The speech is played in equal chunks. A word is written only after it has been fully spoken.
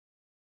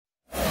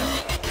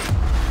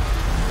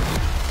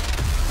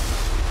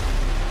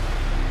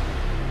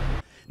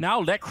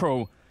Now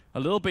Lekro a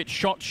little bit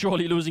shot,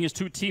 surely losing his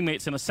two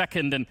teammates in a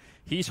second, and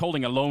he's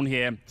holding alone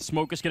here.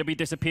 Smoke is going to be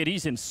disappeared.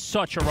 He's in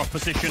such a rough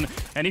position,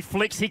 and he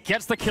flicks. He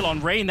gets the kill on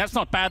Rain. That's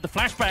not bad. The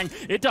flashbang,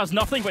 it does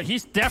nothing, but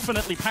he's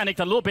definitely panicked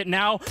a little bit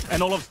now,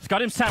 and Olaf's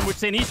got him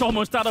sandwiched in. He's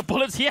almost out of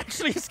bullets. He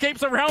actually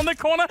escapes around the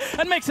corner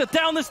and makes it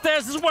down the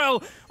stairs as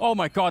well. Oh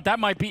my god, that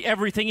might be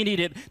everything he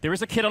needed. There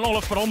is a kid on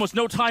Olaf, but almost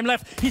no time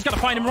left. He's got to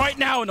find him right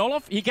now, and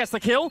Olaf, he gets the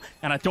kill,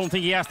 and I don't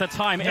think he has the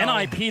time. No.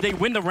 NiP, they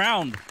win the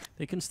round.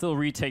 They can still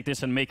retake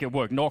this and make it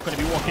work. Not going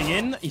to be walking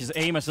in. His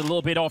aim is a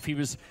little bit off. He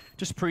was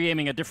just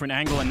pre-aiming a different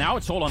angle, and now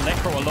it's all on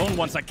Lekro alone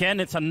once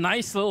again. It's a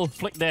nice little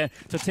flick there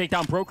to take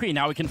down Brokey.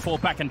 Now he can fall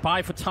back and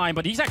buy for time,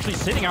 but he's actually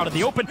sitting out in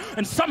the open,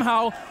 and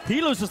somehow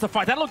he loses the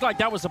fight. That looked like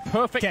that was a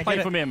perfect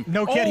play from him.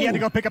 No kid, he had to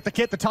go pick up the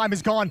kit. The time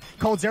is gone.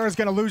 coldzera's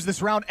going to lose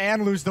this round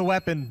and lose the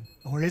weapon.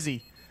 Or is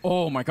he?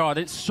 Oh my god,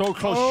 it's so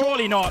close.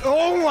 Surely not.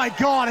 Oh my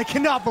god, I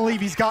cannot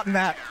believe he's gotten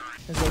that.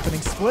 His opening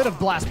split of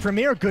Blast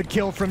Premier. Good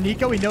kill from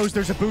Nico. He knows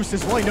there's a boost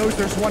as well. He knows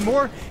there's one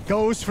more.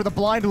 Goes for the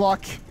blind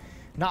lock.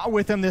 Not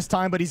with him this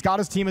time, but he's got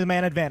his team with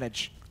man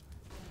advantage.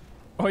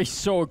 Oh, he's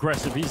so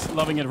aggressive. He's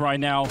loving it right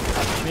now.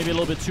 Maybe a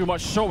little bit too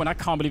much so, and I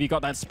can't believe he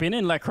got that spin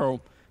in,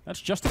 Lekro.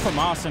 That's just a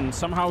FAMAS, and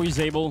somehow he's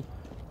able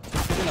to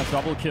get a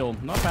double kill.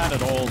 Not bad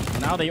at all.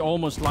 Now they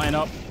almost line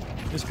up.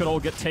 This could all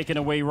get taken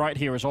away right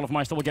here as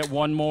Olafmeister will get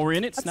one more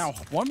in. It's now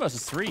 1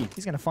 versus 3.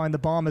 He's going to find the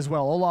bomb as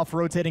well. Olaf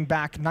rotating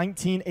back,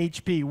 19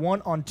 HP,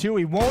 1 on 2.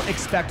 He won't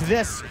expect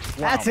this. Wow.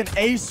 That's an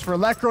ace for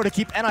Lekro to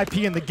keep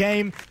NiP in the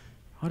game.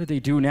 What do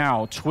they do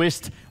now?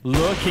 Twist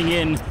lurking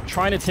in,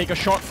 trying to take a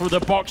shot through the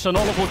box, and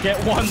Olaf will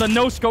get one. The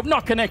no-scope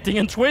not connecting,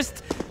 and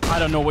Twist, I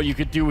don't know what you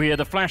could do here.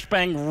 The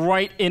flashbang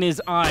right in his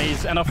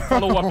eyes, and a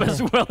follow-up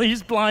as well.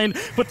 He's blind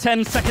for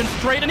 10 seconds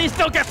straight, and he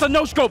still gets the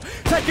no-scope.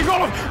 Taking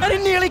Olaf, and he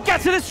nearly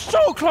gets it. It's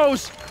so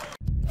close.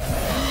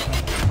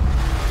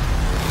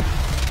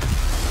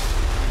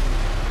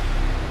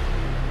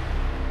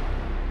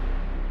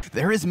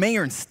 There is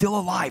MiBR still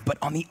alive, but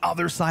on the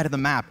other side of the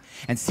map.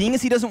 And seeing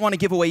as he doesn't want to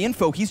give away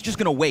info, he's just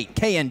going to wait.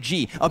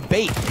 KNG, a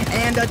bait,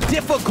 and a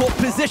difficult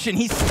position.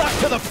 He's stuck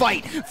to the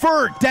fight.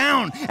 Fur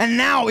down, and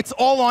now it's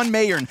all on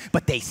MiBR,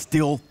 but they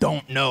still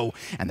don't know.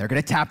 And they're going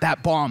to tap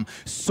that bomb.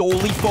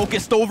 Solely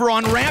focused over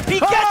on ramp. He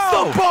gets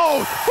them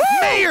both!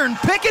 MiBR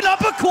picking up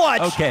a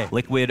clutch! Okay,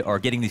 Liquid are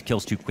getting these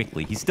kills too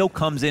quickly. He still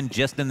comes in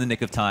just in the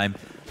nick of time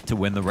to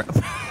win the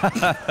round.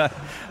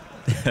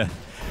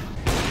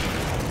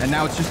 And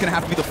now it's just going to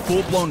have to be the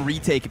full-blown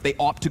retake if they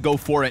opt to go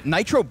for it.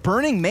 Nitro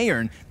burning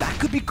MiBR, that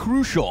could be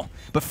crucial.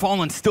 But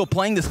Fallen still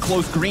playing this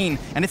close green,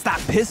 and it's that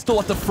pistol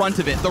at the front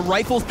of it. The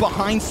rifles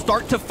behind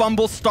start to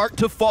fumble, start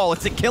to fall.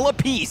 It's a kill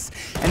apiece.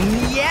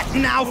 And yet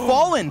now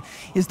Fallen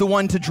is the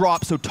one to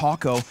drop. So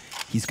Taco,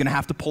 he's going to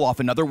have to pull off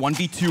another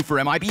 1v2 for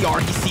MiBR.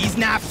 He sees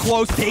NiP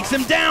close, takes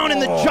him down,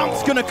 and the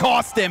jump's going to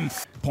cost him.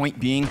 Point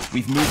being,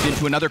 we've moved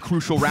into another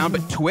crucial round,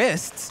 but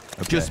Twists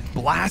just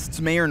blasts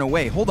MiBR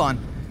away. Hold on.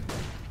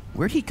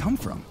 Where'd he come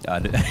from? I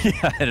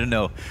don't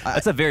know.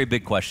 That's a very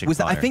big question.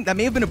 I think that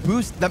may have been a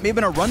boost. That may have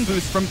been a run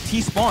boost from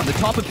T-Spawn, the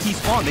top of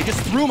T-Spawn. They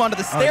just threw him onto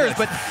the stairs,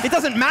 but it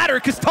doesn't matter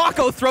because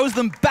Taco throws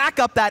them back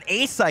up that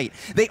A site.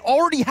 They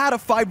already had a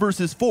 5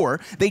 versus 4.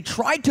 They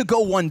tried to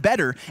go one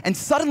better, and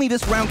suddenly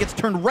this round gets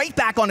turned right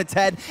back on its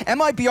head.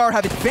 MiBR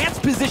have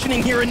advanced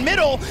positioning here in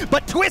middle,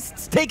 but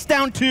Twists takes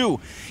down 2.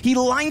 He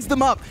lines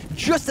them up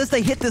just as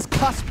they hit this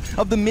cusp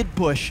of the mid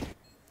push.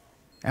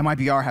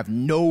 MiBR have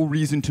no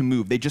reason to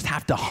move. They just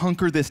have to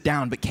hunker this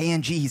down. But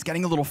KNG, he's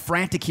getting a little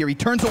frantic here. He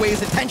turns away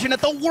his attention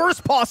at the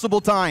worst possible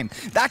time.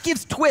 That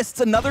gives Twists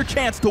another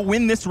chance to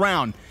win this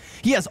round.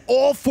 He has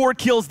all 4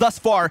 kills thus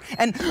far.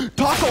 And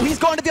Taco, he's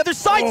gone to the other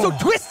side, so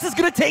Twists is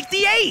going to take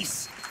the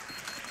ace.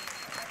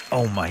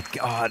 Oh my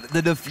god,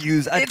 the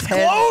defuse. It's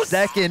close!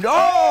 Second.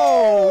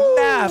 Oh!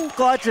 NiP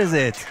clutches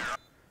it.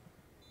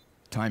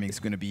 Timing's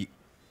going to be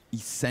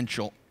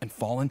essential. And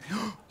Fallen,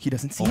 he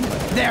doesn't see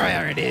it.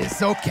 There it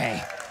is.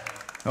 Okay.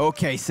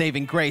 Okay,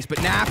 saving grace. But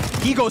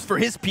NiP, he goes for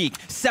his peak.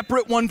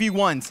 Separate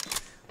 1v1s.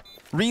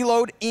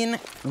 Reload in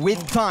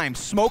with time.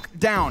 Smoke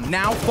down.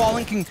 Now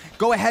Fallen can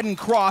go ahead and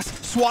cross.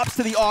 Swaps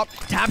to the op.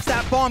 Taps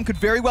that bomb. Could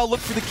very well look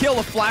for the kill.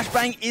 A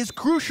flashbang is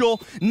crucial.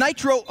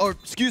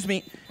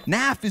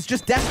 NiP is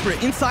just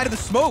desperate inside of the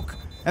smoke.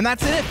 And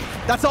that's it.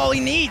 That's all he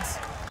needs.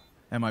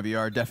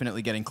 MiBR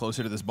definitely getting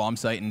closer to this bomb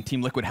site, and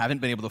Team Liquid haven't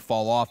been able to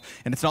fall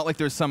off. And it's not like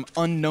there's some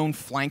unknown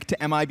flank to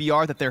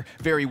MiBR that they're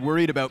very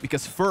worried about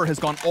because Fur has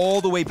gone all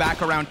the way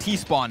back around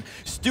T-Spawn.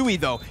 Stewie,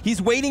 though, he's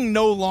waiting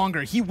no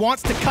longer. He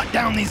wants to cut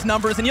down these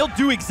numbers, and he'll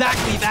do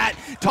exactly that.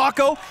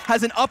 Taco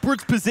has an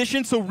upwards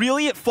position, so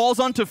really it falls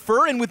onto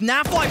Fur, and with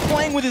Nafly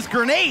playing with his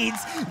grenades,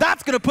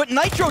 that's going to put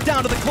Nitro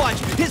down to the clutch.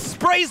 His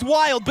spray's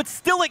wild, but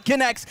still it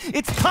connects.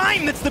 It's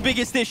time that's the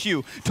biggest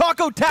issue.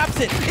 Taco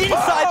taps it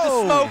inside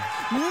the smoke.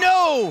 No!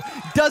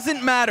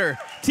 Doesn't matter.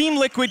 Team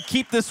Liquid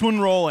keep this one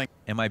rolling.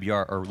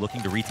 MiBR are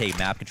looking to retake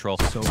map control.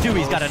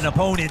 Stewie's got an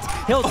opponent.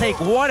 He'll take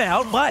one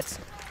out, but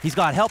he's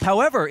got help.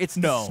 However, it's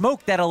the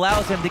smoke that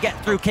allows him to get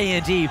through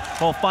KNG.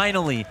 Well,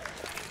 finally,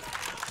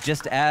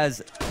 just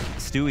as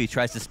Stewie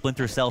tries to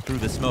splinter cell through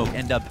the smoke,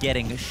 end up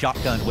getting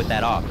shotgunned with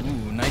that op.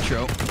 Ooh,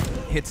 Nitro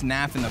hits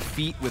Naf in the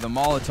feet with a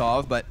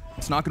Molotov, but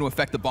it's not going to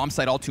affect the bomb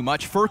site all too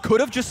much. Fur could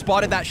have just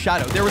spotted that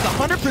Shadow. There was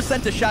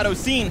 100% a Shadow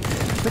seen,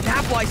 but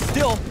Nafly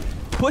still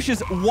pushes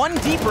one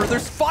deeper.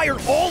 There's fire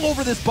all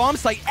over this bomb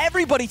site.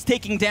 Everybody's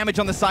taking damage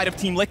on the side of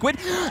Team Liquid.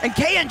 And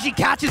KNG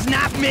catches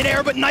Naf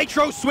midair, but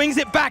Nitro swings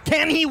it back.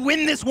 Can he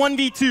win this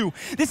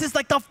 1v2? This is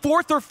like the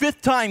 4th or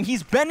 5th time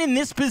he's been in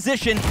this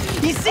position.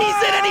 He sees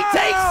it and he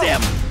takes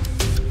him!